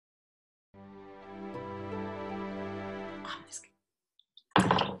I'm just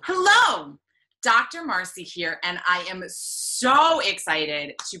kidding. Hello, Dr. Marcie here, and I am so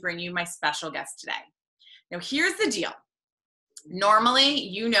excited to bring you my special guest today. Now, here's the deal. Normally,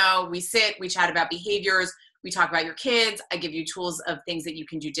 you know, we sit, we chat about behaviors, we talk about your kids, I give you tools of things that you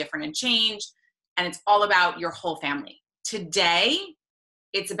can do different and change, and it's all about your whole family. Today,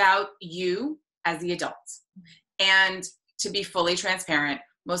 it's about you as the adult. And to be fully transparent,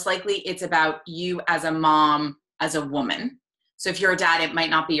 most likely it's about you as a mom, as a woman. So if you're a dad, it might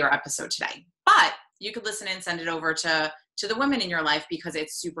not be your episode today, but you could listen and send it over to the women in your life because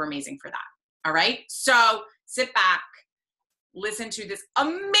it's super amazing for that. All right. So sit back, listen to this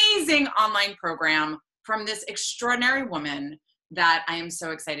amazing online program from this extraordinary woman that I am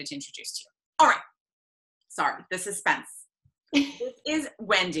so excited to introduce to you. All right. Sorry, the suspense. This is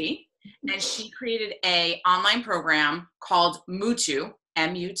Wendy, and she created an online program called MUTU,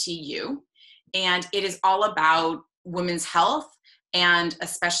 M-U-T-U, and it is all about women's health, and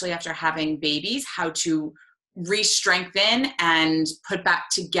especially after having babies, how to re-strengthen and put back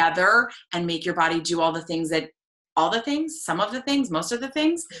together and make your body do all the things, some of the things, most of the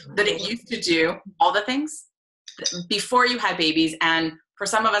things that it used to do, all the things before you had babies. And for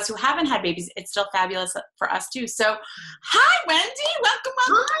some of us who haven't had babies, it's still fabulous for us too. So, hi, Wendy. Welcome.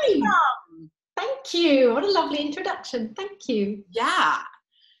 Hi. Thank you. What a lovely introduction. Thank you. Yeah.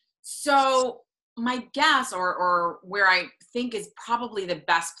 So my guess, or where I think is probably the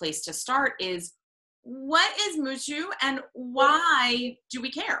best place to start, is what is MUTU and why do we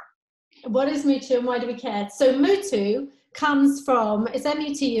care? What is MUTU and why do we care? So MUTU comes from, it's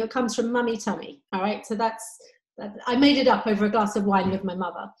M-U-T-U, it comes from mummy tummy. All right. So I made it up over a glass of wine with my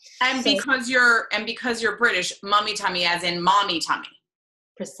mother. And because you're British, mummy tummy as in mommy tummy.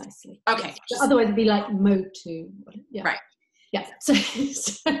 Precisely. Okay. Yes. Otherwise it'd be like MOTU. Yeah. Right. Yeah. So we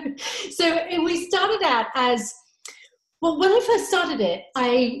started out as, well, when I first started it,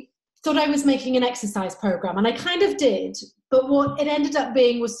 I thought I was making an exercise program, and I kind of did, but what it ended up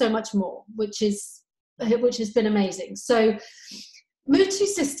being was so much more, which has been amazing. So MUTU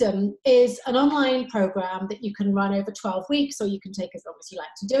System is an online program that you can run over 12 weeks, or you can take as long as you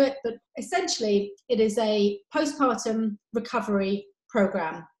like to do it. But essentially, it is a postpartum recovery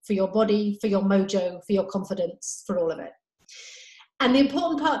program for your body, for your mojo, for your confidence, for all of it. And the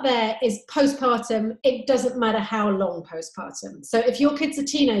important part there is postpartum. It doesn't matter how long postpartum. So if your kids are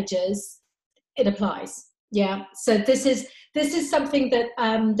teenagers, it applies. Yeah. So this is something that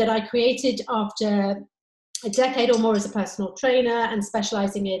I created after a decade or more as a personal trainer and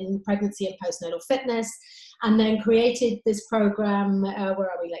specializing in pregnancy and postnatal fitness, and then created this program, where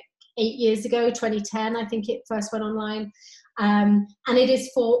are we, like 8 years ago, 2010, I think it first went online. And it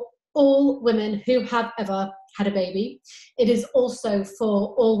is for all women who have ever had a baby. It is also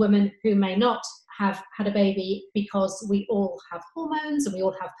for all women who may not have had a baby, because we all have hormones and we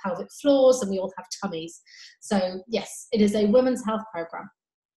all have pelvic floors and we all have tummies. So yes, it is a women's health program.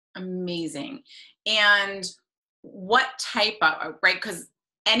 Amazing. And what type of, right? Because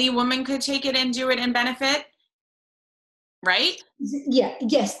any woman could take it and do it and benefit, right? Yeah,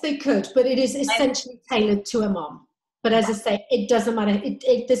 yes, they could, but it is essentially tailored to a mom. But as I say, it doesn't matter.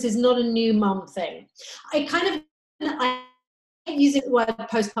 This is not a new mom thing. I hate using the word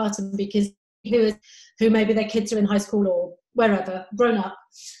postpartum, because who maybe their kids are in high school or wherever, grown up,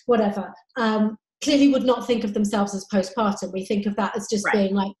 whatever, clearly would not think of themselves as postpartum. We think of that as just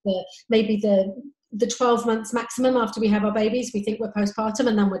being like maybe the 12 months maximum after we have our babies. We think we're postpartum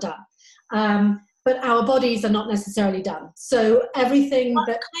and then we're done. But our bodies are not necessarily done. So everything what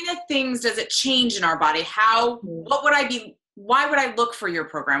kind of things does it change in our body? Why would I look for your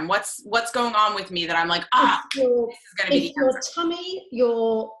program? What's going on with me that I'm like, this is going to be the answer.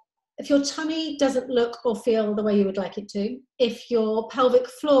 If your tummy doesn't look or feel the way you would like it to, if your pelvic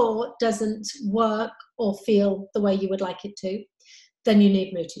floor doesn't work or feel the way you would like it to, then you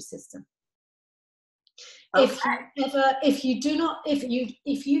need MUTU System. Okay. If you don't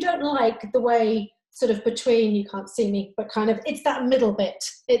like the way, sort of between, you can't see me, but kind of, it's that middle bit.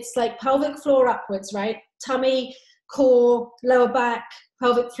 It's like pelvic floor upwards, right? Tummy, core, lower back,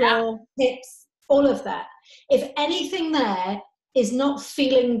 pelvic floor, hips, all of that. If anything there is not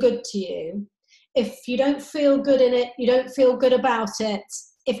feeling good to you, if you don't feel good in it, you don't feel good about it,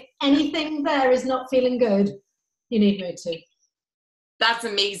 if anything there is not feeling good, you need MUTU. That's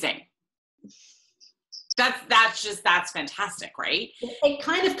amazing. That's fantastic, right? It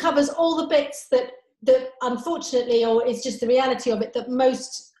kind of covers all the bits that unfortunately, or it's just the reality of it, that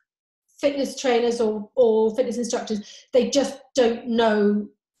most fitness trainers or fitness instructors, they just don't know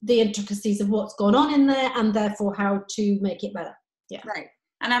the intricacies of what's gone on in there, and therefore how to make it better. Yeah. Right.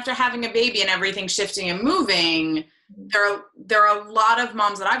 And after having a baby and everything shifting and moving, there are a lot of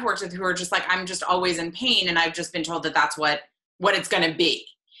moms that I've worked with who are just like, I'm just always in pain, and I've just been told that that's what it's going to be.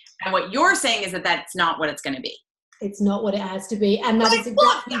 And what you're saying is that that's not what it's going to be. It's not what it has to be. And that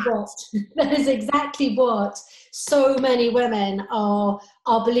is exactly what so many women are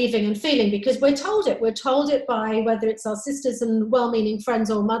believing and feeling, because we're told it. We're told it by, whether it's our sisters and well-meaning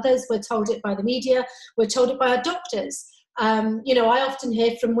friends or mothers, we're told it by the media, we're told it by our doctors. You know, I often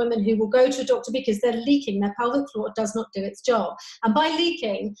hear from women who will go to a doctor because they're leaking, their pelvic floor does not do its job. And by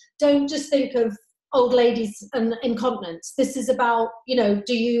leaking, don't just think of old ladies and incontinence. This is about, you know,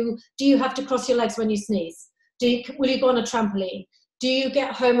 do you have to cross your legs when you sneeze? Will you go on a trampoline? Do you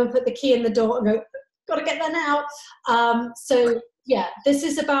get home and put the key in the door and go, got to get there now? So yeah, this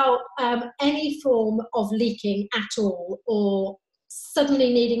is about any form of leaking at all, or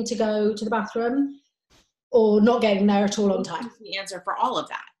suddenly needing to go to the bathroom, or not getting there at all on time. The answer for all of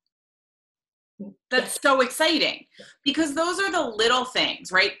that. That's so exciting, because those are the little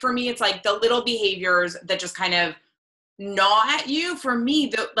things, right? For me, it's like the little behaviors that just kind of gnaw at you. For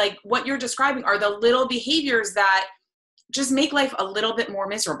me, like what you're describing are the little behaviors that just make life a little bit more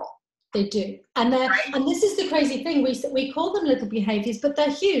miserable. They do. And and this is the crazy thing. We call them little behaviors, but they're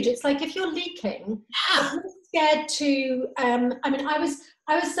huge. It's like, if you're leaking, if you're scared to, I mean, I was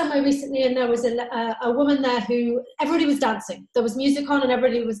somewhere recently, and there was a woman there who, everybody was dancing. There was music on and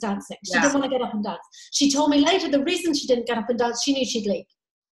everybody was dancing. She didn't want to get up and dance. She told me later the reason she didn't get up and dance, she knew she'd leak.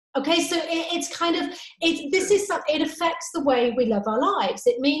 Okay, so it's kind of, it affects the way we live our lives.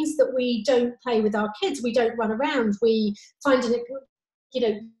 It means that we don't play with our kids, we don't run around, we find it, you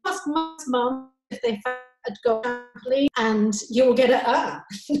know, most mum, if they go trampoline, and you'll get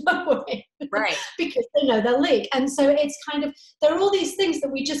no way. Right. Because they know they'll leak. And so it's kind of, there are all these things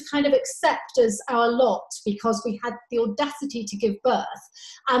that we just kind of accept as our lot because we had the audacity to give birth,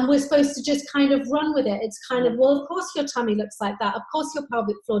 and we're supposed to just kind of run with it. It's kind of, well, of course your tummy looks like that, of course your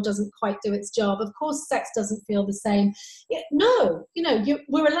pelvic floor doesn't quite do its job, of course sex doesn't feel the same. No, you know,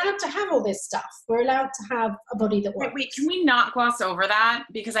 we're allowed to have all this stuff. We're allowed to have a body that works. Wait, can we not gloss over that?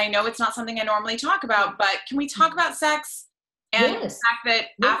 Because I know it's not something I normally talk about, but can we talk about sex and the fact that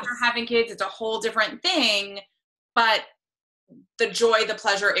after having kids, it's a whole different thing, but the joy, the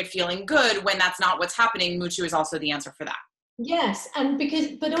pleasure, it feeling good when that's not what's happening, MUTU is also the answer for that. Yes, and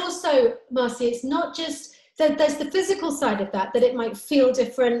but also, Marcie, it's not just that. There's the physical side of that it might feel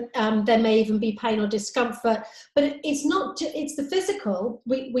different. There may even be pain or discomfort, but it's not. It's the physical.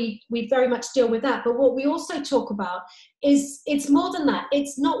 We very much deal with that. But what we also talk about is it's more than that.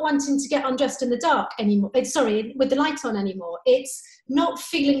 It's not wanting to get undressed in the dark anymore. Sorry, with the light on anymore. It's not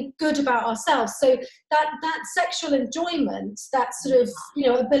feeling good about ourselves. So that sexual enjoyment, that sort of, you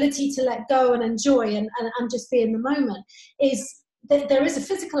know, ability to let go and enjoy and just be in the moment, is that there is a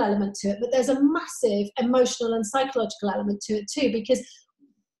physical element to it, but there's a massive emotional and psychological element to it too, because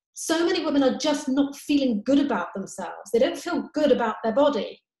so many women are just not feeling good about themselves. They don't feel good about their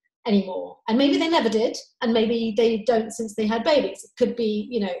body anymore, and maybe they never did, and maybe they don't since they had babies. It could be,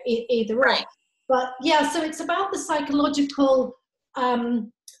 you know, either or. But yeah, so it's about the psychological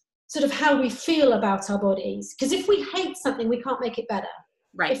sort of how we feel about our bodies, because if we hate something, we can't make it better.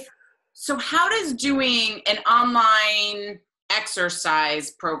 Right. So how does doing an online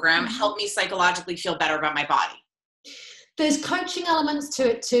exercise program help me psychologically feel better about my body? There's coaching elements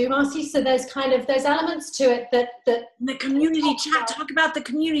to it too, Marcie. So there's elements to it that the community chat. Talk about the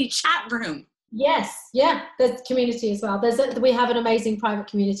community chat room. Yes, yeah, there's community as well. We have an amazing private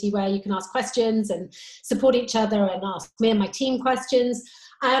community where you can ask questions and support each other and ask me and my team questions.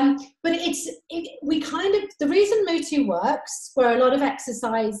 But the reason MUTU works, where a lot of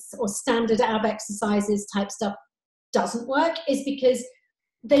exercise or standard ab exercises type stuff doesn't work, is because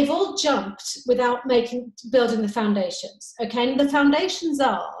they've all jumped without building the foundations. Okay, and the foundations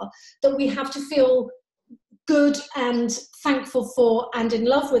are that we have to feel good and thankful for and in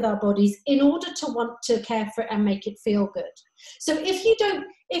love with our bodies in order to want to care for it and make it feel good. So if you don't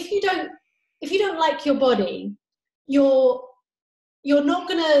like your body, you're not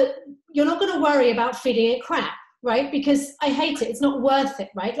gonna worry about feeding it crap, right? Because I hate it. It's not worth it,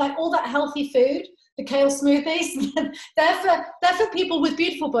 right? Like all that healthy food, the kale smoothies, they're for people with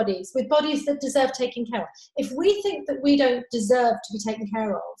beautiful bodies, with bodies that deserve taking care of. If we think that we don't deserve to be taken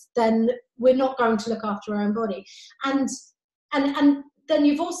care of, then we're not going to look after our own body. And then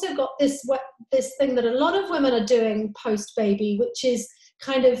you've also got this thing that a lot of women are doing post-baby, which is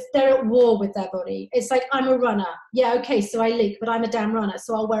kind of, they're at war with their body. It's like, I'm a runner. Yeah, okay, so I leak, but I'm a damn runner,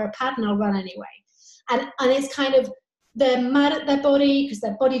 so I'll wear a pad and I'll run anyway. And it's kind of, they're mad at their body because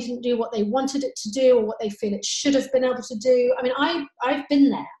their body didn't do what they wanted it to do or what they feel it should have been able to do. I mean, I've been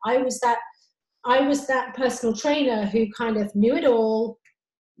there. I was that I was that personal trainer who kind of knew it all,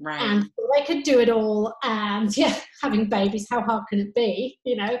 right, and thought I could do it all. And yeah, having babies, how hard can it be?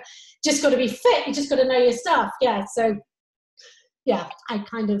 You know, just got to be fit. You just got to know your stuff. Yeah. So yeah, I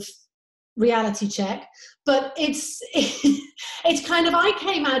kind of reality check, but it's kind of, I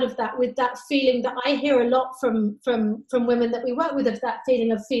came out of that with that feeling that I hear a lot from women that we work with, of that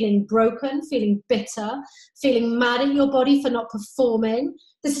feeling of feeling broken, feeling bitter, feeling mad at your body for not performing.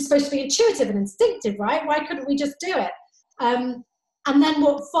 This is supposed to be intuitive and instinctive, right? Why couldn't we just do it? And then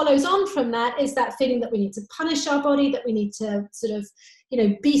what follows on from that is that feeling that we need to punish our body, that we need to sort of, you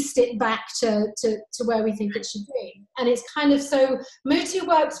know, beast it back to where we think it should be. And it's kind of, so MUTU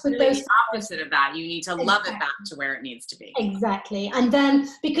works with really those. the opposite of that. You need to love it back to where it needs to be. Exactly. And then,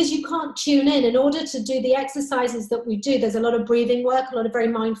 because you can't tune in order to do the exercises that we do, there's a lot of breathing work, a lot of very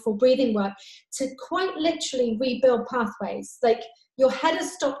mindful breathing work to quite literally rebuild pathways. Like, your head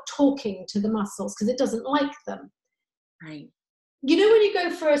has stopped talking to the muscles because it doesn't like them. Right. You know, when you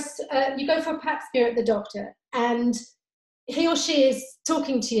go for a pap smear at the doctor and he or she is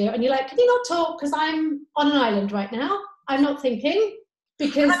talking to you and you're like, can you not talk because I'm on an island right now, I'm not thinking,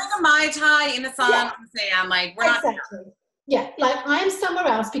 because I'm having a Mai Tai in the sun. Yeah. I'm like, we're Exactly. not. Yeah, like, I'm somewhere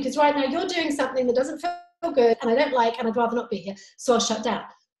else because right now you're doing something that doesn't feel good and I don't like, and I'd rather not be here, so I'll shut down.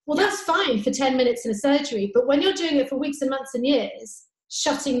 Well, that's fine for 10 minutes in a surgery, but when you're doing it for weeks and months and years,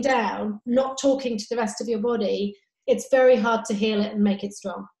 shutting down, not talking to the rest of your body, it's very hard to heal it and make it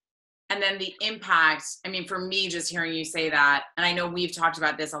strong. And then the impact, I mean, for me, just hearing you say that, and I know we've talked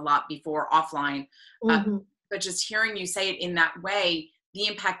about this a lot before offline, but just hearing you say it in that way, the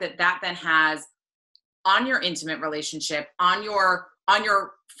impact that then has on your intimate relationship, on your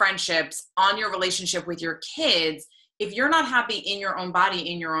friendships, on your relationship with your kids. If you're not happy in your own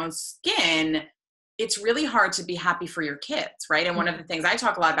body, in your own skin, it's really hard to be happy for your kids, right? And one of the things I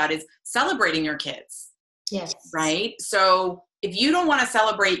talk a lot about is celebrating your kids. Yes. Right? So if you don't want to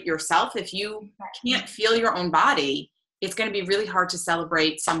celebrate yourself, if you can't feel your own body, it's going to be really hard to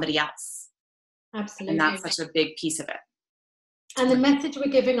celebrate somebody else. Absolutely. And that's such a big piece of it. And the message we're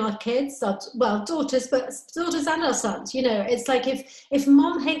giving our kids, daughters, but daughters and our sons, you know, it's like, if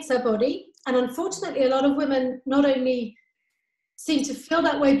mom hates her body, and unfortunately a lot of women not only seem to feel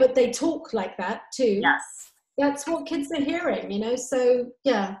that way, but they talk like that too. Yes. That's what kids are hearing, you know. So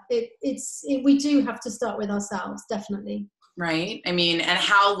yeah, we do have to start with ourselves, definitely. Right. I mean, and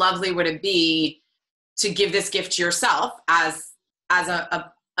how lovely would it be to give this gift to yourself as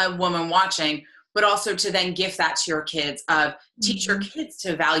a woman watching, but also to then gift that to your kids, of teach your kids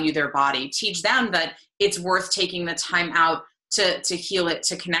to value their body, teach them that it's worth taking the time out to heal it,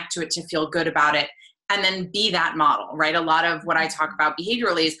 to connect to it, to feel good about it. And then be that model, right? A lot of what I talk about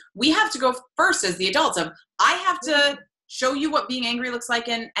behaviorally is we have to go first as the adults of, I have to show you what being angry looks like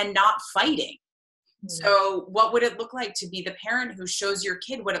and not fighting. So what would it look like to be the parent who shows your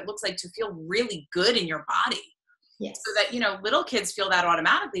kid what it looks like to feel really good in your body? Yes. So that, you know, little kids feel that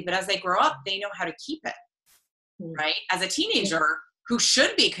automatically, but as they grow up, they know how to keep it, right? As a teenager who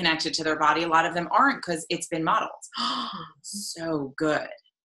should be connected to their body, a lot of them aren't because it's been modeled. So good.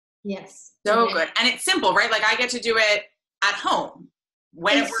 Yes. So good. And it's simple, right? Like, I get to do it at home.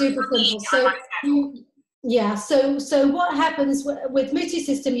 When it's super simple. So what happens with MUTU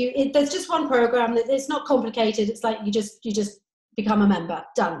System, there's just one program, that it's not complicated. It's like you just become a member,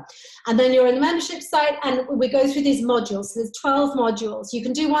 done. And then you're in the membership site and we go through these modules. So there's 12 modules. You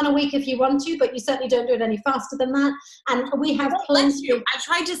can do one a week if you want to, but you certainly don't do it any faster than that. And we have plenty of... I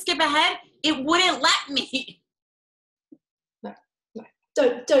tried to skip ahead. It wouldn't let me.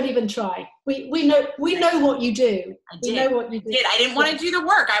 Don't even try. We know what you do. We know what you do. I didn't want to do the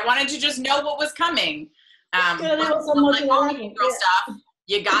work. I wanted to just know what was coming. Stuff,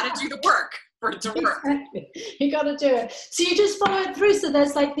 you got to do the work for it to work. Exactly. You got to do it. So you just follow it through. So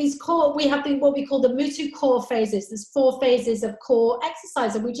there's like these core. We have what we call the MUTU core phases. There's 4 phases of core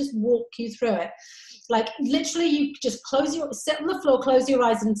exercise, and we just walk you through it. Like, literally, you just sit on the floor, close your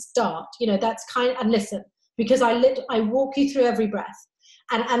eyes, and start. You know, that's and listen, because I walk you through every breath.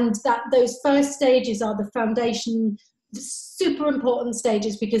 And that those first stages are the foundation, super important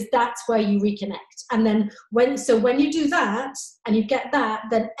stages, because that's where you reconnect. And then when you do that and you get that,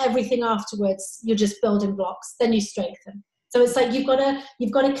 then everything afterwards, you're just building blocks. Then you strengthen. So it's like you've got to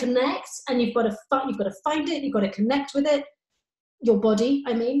connect, and you've got to find it. You've got to connect with it. Your body,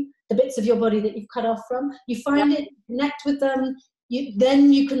 I mean, the bits of your body that you've cut off from. You find it, connect with them.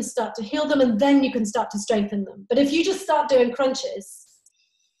 Then you can start to heal them, and then you can start to strengthen them. But if you just start doing crunches,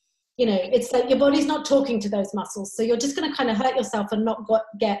 you know, it's like your body's not talking to those muscles. So you're just going to kind of hurt yourself and not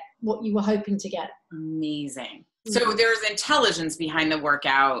get what you were hoping to get. Amazing. So there's intelligence behind the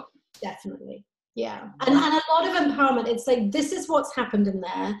workout. Definitely. Yeah. And a lot of empowerment. It's like, this is what's happened in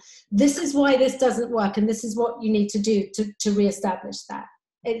there. This is why this doesn't work. And this is what you need to do to reestablish that.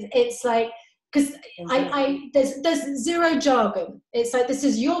 It's like, because there's zero jargon. It's like, this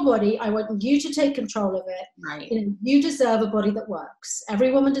is your body. I want you to take control of it. Right. You know, you deserve a body that works.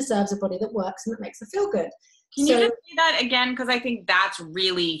 Every woman deserves a body that works and that makes her feel good. Can you just say that again? Because I think that's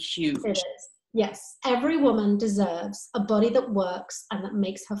really huge. It is. Yes. Every woman deserves a body that works and that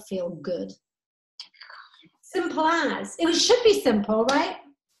makes her feel good. Simple as. It should be simple, right?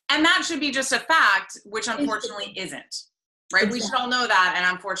 And that should be just a fact, which unfortunately isn't. Right? Exactly. We should all know that. And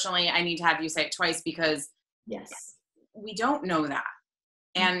unfortunately, I need to have you say it twice because we don't know that.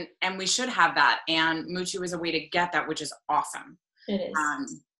 And we should have that. And MUTU is a way to get that, which is awesome. It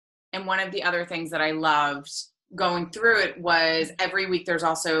is. And one of the other things that I loved going through it was every week there's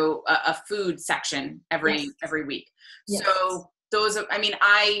also a food section every week. Yes. So those, I mean,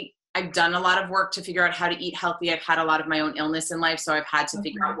 I've done a lot of work to figure out how to eat healthy. I've had a lot of my own illness in life, so I've had to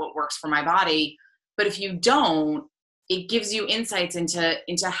figure out what works for my body. But if you don't, it gives you insights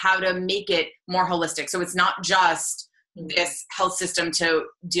into how to make it more holistic. So it's not just this health system to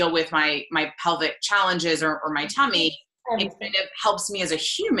deal with my pelvic challenges or my tummy. It kind of helps me as a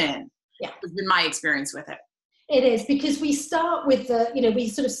human. Yeah, has been my experience with it. It is, because we start with we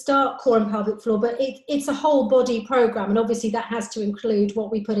sort of start core and pelvic floor, but it's a whole body program. And obviously that has to include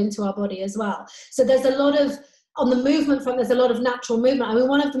what we put into our body as well. So there's a lot of, on the movement front, there's a lot of natural movement. I mean,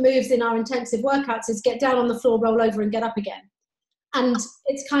 one of the moves in our intensive workouts is get down on the floor, roll over and get up again. And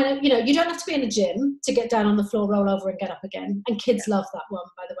it's kind of, you don't have to be in a gym to get down on the floor, roll over and get up again. And kids love that one,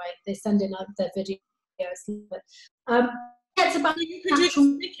 by the way. They send in their videos. It's about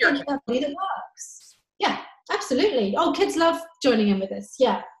natural body that works. Yeah, absolutely. Oh, kids love joining in with this.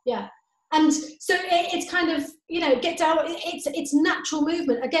 Yeah. And so it's kind of, get down. It's natural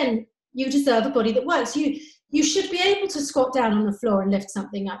movement. Again, you deserve a body that works. You should be able to squat down on the floor and lift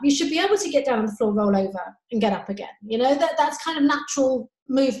something up. You should be able to get down on the floor, roll over and get up again. That's kind of natural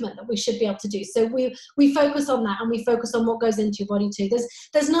movement that we should be able to do. So we focus on that, and we focus on what goes into your body too.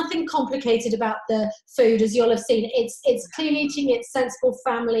 There's nothing complicated about the food, as you'll have seen. It's clean eating, it's sensible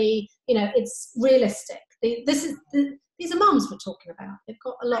family, it's realistic. These are moms we're talking about. They've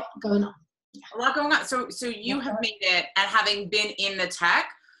got a lot going on. A lot going on. So you have made it, and having been in the tech,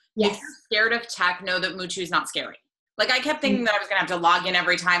 if you're scared of tech, know that MUTU is not scary. Like, I kept thinking that I was gonna have to log in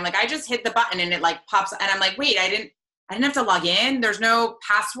every time. Like, I just hit the button and it like pops, and I'm like, wait, I didn't have to log in. There's no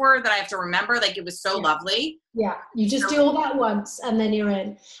password that I have to remember. Like, it was so lovely. Yeah, you just do all that once and then you're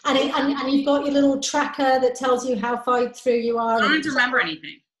in. And you've got your little tracker that tells you how far through you are. I don't have to remember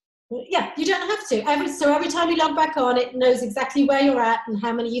anything. Yeah, you don't have to. Every time you log back on, it knows exactly where you're at and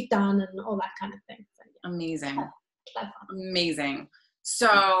how many you've done and all that kind of thing. So, amazing. Amazing. So,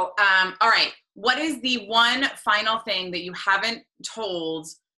 all right. What is the one final thing that you haven't told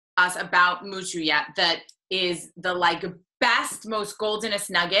us about MUTU yet that is the best, most goldenest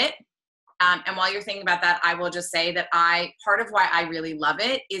nugget? And while you're thinking about that, I will just say that part of why I really love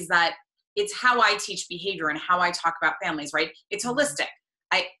it is that it's how I teach behavior and how I talk about families, right? It's holistic.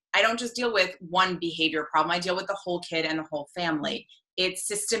 I don't just deal with one behavior problem. I deal with the whole kid and the whole family. It's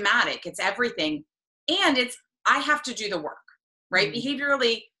systematic. It's everything. And I have to do the work, right?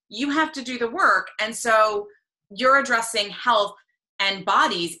 Behaviorally, you have to do the work. And so you're addressing health and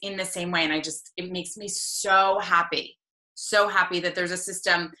bodies in the same way. And it makes me so happy that there's a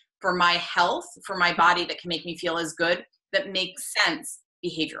system for my health, for my body, that can make me feel as good, that makes sense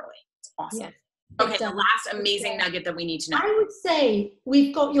behaviorally. It's awesome. Yes. Okay, the last amazing nugget that we need to know. I would say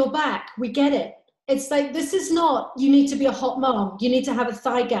we've got your back. We get it. It's like, this is not, you need to be a hot mom. You need to have a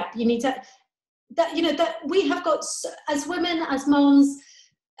thigh gap. You need to, that we have got, as women, as moms,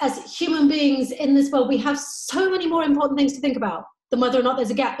 as human beings in this world, we have so many more important things to think about than whether or not there's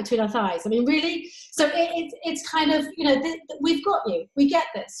a gap between our thighs. I mean, really? So it's kind of, we've got you. We get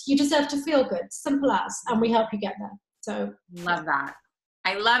this. You deserve to feel good. Simple as, and we help you get there. So love that.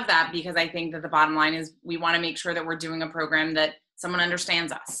 I love that, because I think that the bottom line is we want to make sure that we're doing a program that someone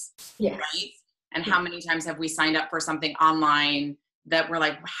understands us. Yes. Right? And how many times have we signed up for something online that we're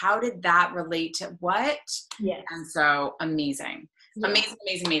like, how did that relate to what? Yes. And so amazing.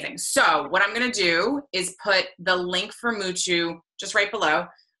 Yes. Amazing. So what I'm going to do is put the link for MUTU just right below,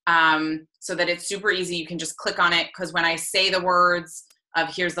 so that it's super easy. You can just click on it, because when I say the words of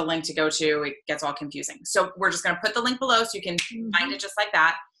here's the link to go to, it gets all confusing. So we're just going to put the link below so you can find it just like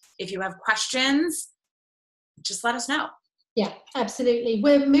that. If you have questions, just let us know. Yeah, absolutely.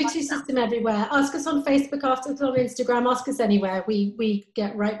 We're MUTU System everywhere. Ask us on Facebook, ask us on Instagram, ask us anywhere. We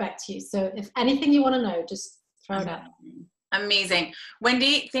get right back to you. So if anything you want to know, just throw it out. Amazing.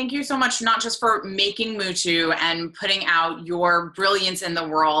 Wendy, thank you so much, not just for making MUTU and putting out your brilliance in the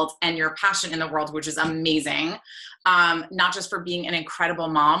world and your passion in the world, which is amazing. Not just for being an incredible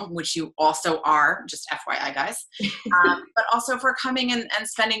mom, which you also are, just FYI guys, but also for coming and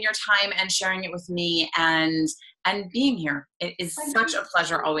spending your time and sharing it with me and being here. It is such a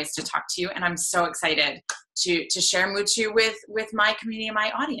pleasure always to talk to you. And I'm so excited to share MUTU with my community and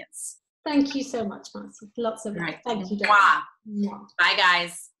my audience. Thank you so much, Marcie. Lots of love. Right. Thank you. Bye,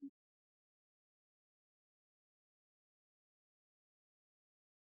 guys.